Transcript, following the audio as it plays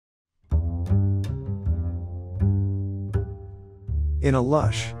In a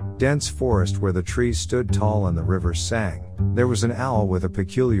lush, dense forest where the trees stood tall and the rivers sang, there was an owl with a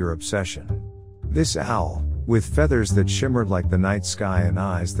peculiar obsession. This owl, with feathers that shimmered like the night sky and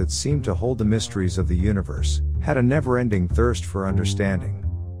eyes that seemed to hold the mysteries of the universe, had a never-ending thirst for understanding.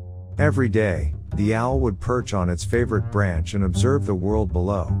 Every day, the owl would perch on its favorite branch and observe the world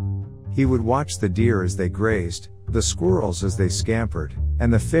below. He would watch the deer as they grazed, the squirrels as they scampered,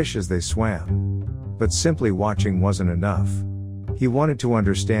 and the fish as they swam. But simply watching wasn't enough. He wanted to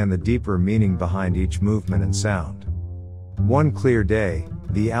understand the deeper meaning behind each movement and sound. One clear day,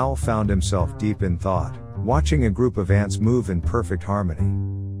 the owl found himself deep in thought, watching a group of ants move in perfect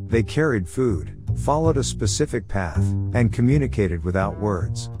harmony. They carried food, followed a specific path, and communicated without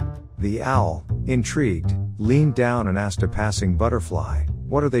words. The owl, intrigued, leaned down and asked a passing butterfly,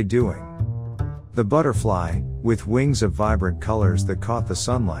 "What are they doing?" The butterfly, with wings of vibrant colors that caught the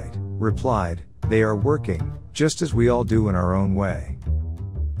sunlight, replied, "They are working, just as we all do in our own way."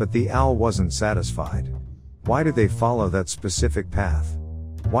 But the owl wasn't satisfied. Why do they follow that specific path?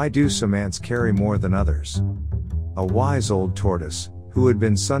 Why do some ants carry more than others? A wise old tortoise, who had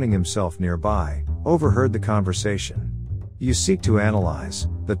been sunning himself nearby, overheard the conversation. "You seek to analyze,"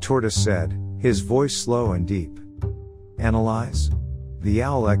 the tortoise said, his voice slow and deep. "Analyze?" The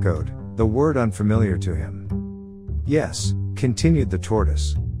owl echoed, the word unfamiliar to him. "Yes," continued the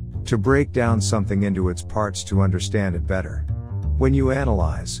tortoise. "To break down something into its parts to understand it better. When you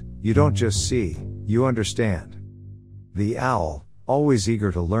analyze, you don't just see, you understand." The owl, always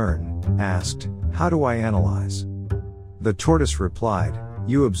eager to learn, asked, "How do I analyze?" The tortoise replied,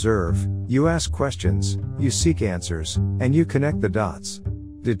 "You observe, you ask questions, you seek answers, and you connect the dots."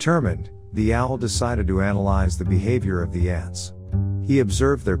 Determined, the owl decided to analyze the behavior of the ants. He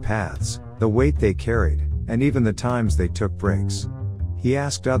observed their paths, the weight they carried, and even the times they took breaks. He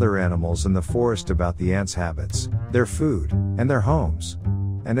asked other animals in the forest about the ants' habits, their food, and their homes.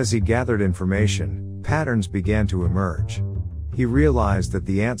 And as he gathered information, patterns began to emerge. He realized that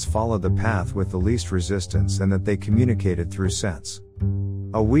the ants followed the path with the least resistance and that they communicated through sense.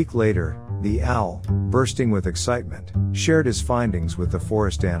 A week later, the owl, bursting with excitement, shared his findings with the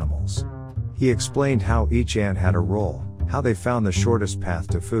forest animals. He explained how each ant had a role, how they found the shortest path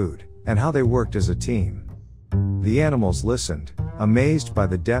to food, and how they worked as a team. The animals listened, amazed by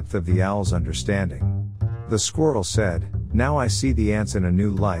the depth of the owl's understanding. The squirrel said, "Now I see the ants in a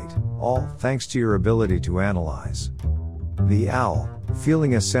new light, all thanks to your ability to analyze." The owl,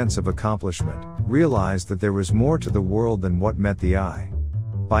 feeling a sense of accomplishment, realized that there was more to the world than what met the eye.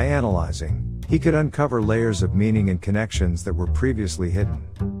 By analyzing, he could uncover layers of meaning and connections that were previously hidden.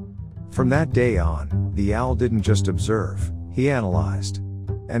 From that day on, the owl didn't just observe, he analyzed.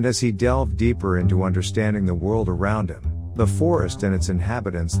 And as he delved deeper into understanding the world around him, the forest and its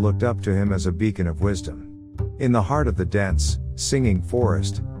inhabitants looked up to him as a beacon of wisdom. In the heart of the dense, singing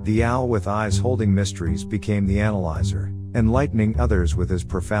forest, the owl with eyes holding mysteries became the analyzer, enlightening others with his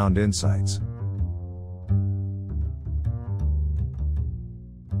profound insights.